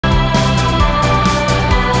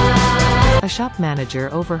shop manager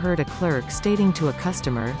overheard a clerk stating to a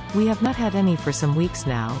customer, "We have not had any for some weeks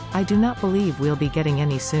now, I do not believe we'll be getting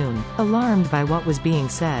any soon." Alarmed by what was being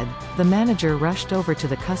said, the manager rushed over to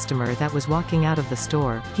the customer that was walking out of the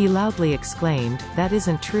store. He loudly exclaimed, "That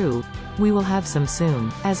isn't true. We will have some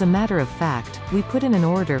soon. As a matter of fact, we put in an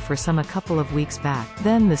order for some a couple of weeks back."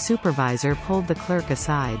 Then the supervisor pulled the clerk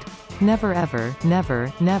aside. "Never ever,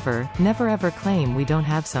 never, never, never ever claim we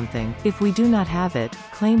don't have something. If we do not have it,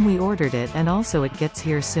 claim we ordered it and also it gets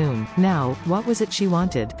here soon." Now, what was it she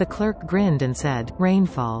wanted? The clerk grinned and said,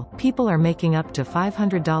 "Rainfall. People are making up to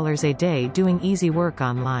 $500 a day doing easy work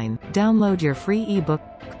online. Download your free ebook,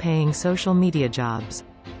 Paying Social Media Jobs.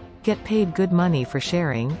 Get paid good money for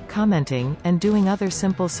sharing, commenting, and doing other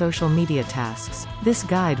simple social media tasks. This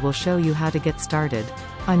guide will show you how to get started.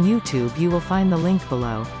 On YouTube you will find the link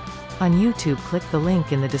below. On YouTube click the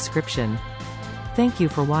link in the description. Thank you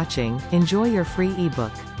for watching, enjoy your free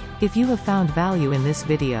ebook. If you have found value in this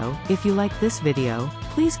video, if you like this video,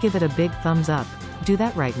 please give it a big thumbs up. Do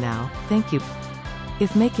that right now, thank you.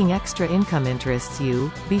 If making extra income interests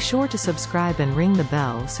you, be sure to subscribe and ring the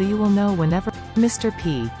bell so you will know whenever Mr.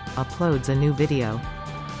 P uploads a new video.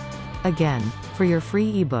 Again, for your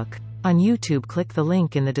free ebook, on YouTube click the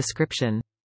link in the description.